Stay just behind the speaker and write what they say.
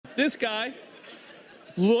this guy,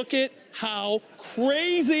 look at how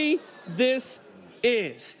crazy this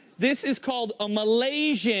is. This is called a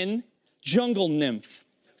Malaysian jungle nymph.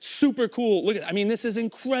 Super cool. Look at, I mean, this is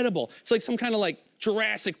incredible. It's like some kind of like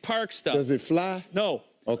Jurassic Park stuff. Does it fly? No.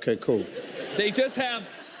 Okay, cool. They just have.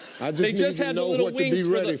 I they just need have to know the little what wings to be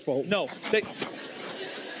ready for. No. They,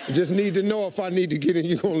 I just need to know if I need to get in,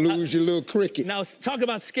 you're going to lose your little cricket. Now, talk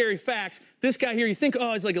about scary facts. This guy here, you think,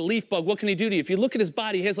 oh, he's like a leaf bug. What can he do to you? If you look at his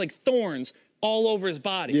body, he has like thorns all over his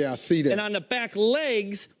body. Yeah, I see that. And on the back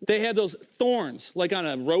legs, they have those thorns, like on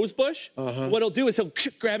a rose bush. What he'll do is he'll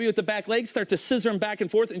grab you with the back legs, start to scissor them back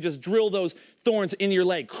and forth, and just drill those thorns in your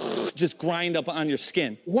leg. Just grind up on your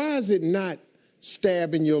skin. Why is it not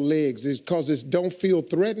stabbing your legs? Is because it don't feel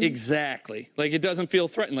threatening? Exactly. Like it doesn't feel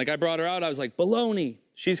threatening. Like I brought her out, I was like, baloney.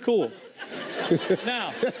 She's cool.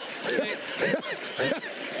 Now,